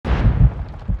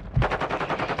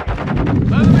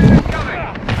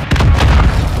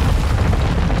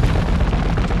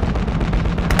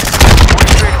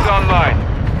Matrix online.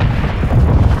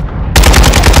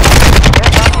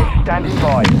 Standing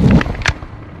by.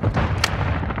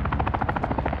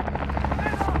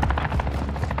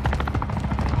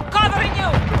 Covering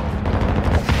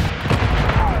you!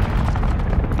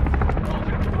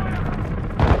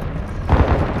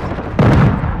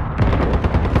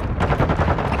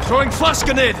 Throwing flash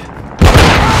grenade!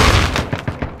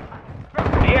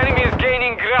 The enemy is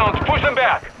gaining ground. Push them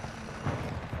back.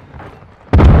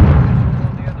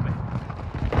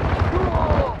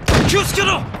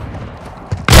 Kyuskiro!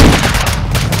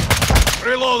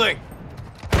 Reloading!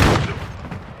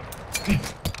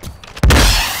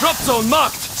 Drop zone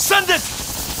marked! Send it!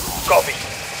 Copy.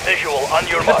 Visual on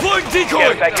your mark. Deploying decoy!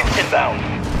 Care package inbound.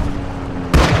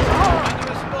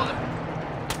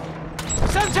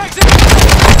 Semtex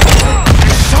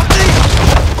Shot me!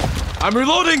 I'm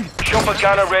reloading! Chopper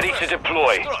gunner ready to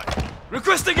deploy.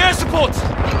 Requesting air support! This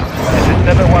is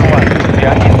 711. We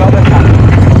are inbound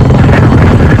attack.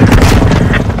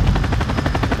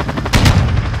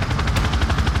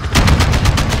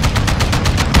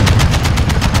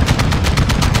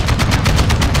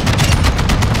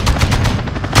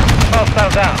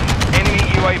 Hostile down. Enemy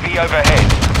UAV overhead.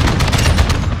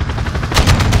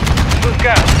 Good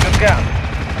gun. Good gun.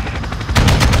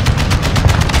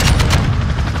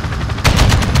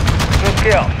 Good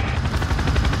kill.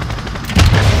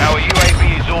 Our UAV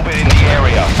is orbiting the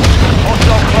area.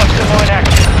 Hostile cluster mine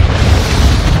action.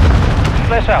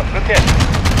 Flash out. Good hit.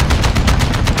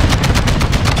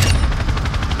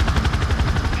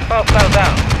 Hostile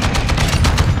down.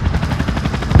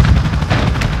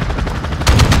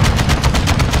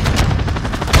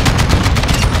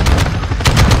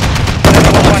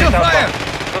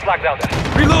 Good luck down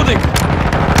there. Reloading!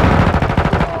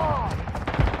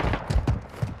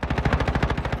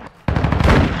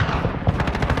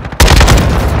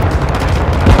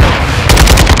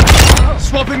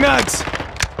 Swapping mags!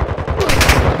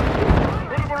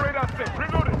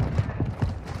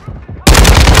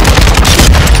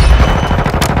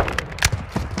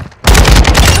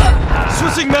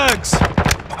 Switching mags!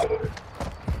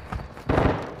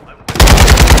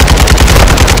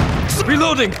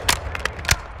 Reloading! Care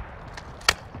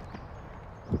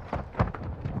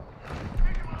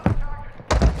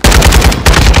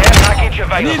package I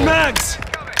available. need mags!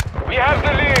 We have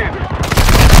the lead.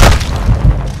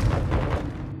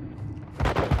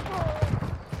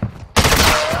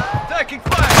 Taking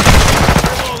fire!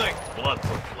 Reloading! Blood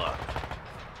for blood.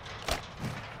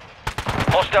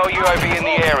 Hostile UAV in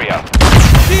the area.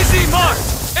 DZ marked!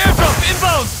 Airdrop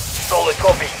inbound! Solid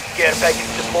copy. Care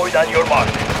package deployed on your mark.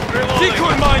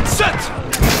 Decoy mine set!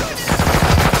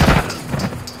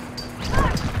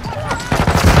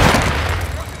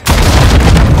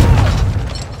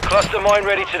 Cluster mine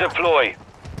ready to deploy.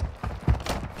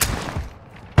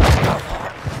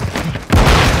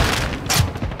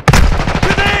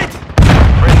 Grenade!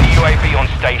 Friendly UAV on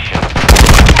station.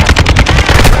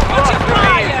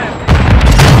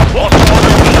 Hostile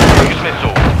cruise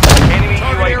missile. Enemy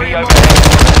UAV overhead.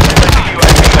 Friendly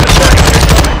UAV overhead.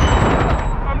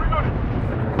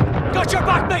 Got your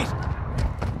back, mate!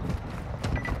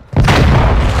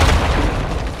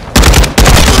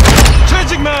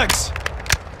 Changing mags!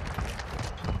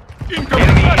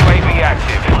 Enemy UAV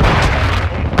active.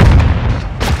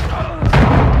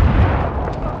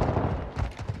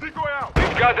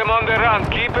 We've got them on the run.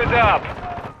 Keep it up.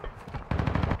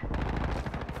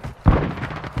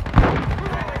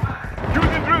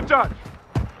 Using drill charge.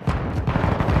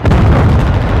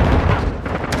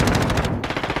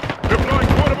 Deploying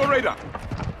portable radar.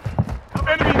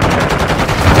 Enemy.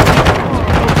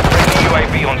 Friendly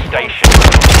UAV on station.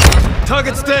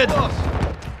 Target's dead!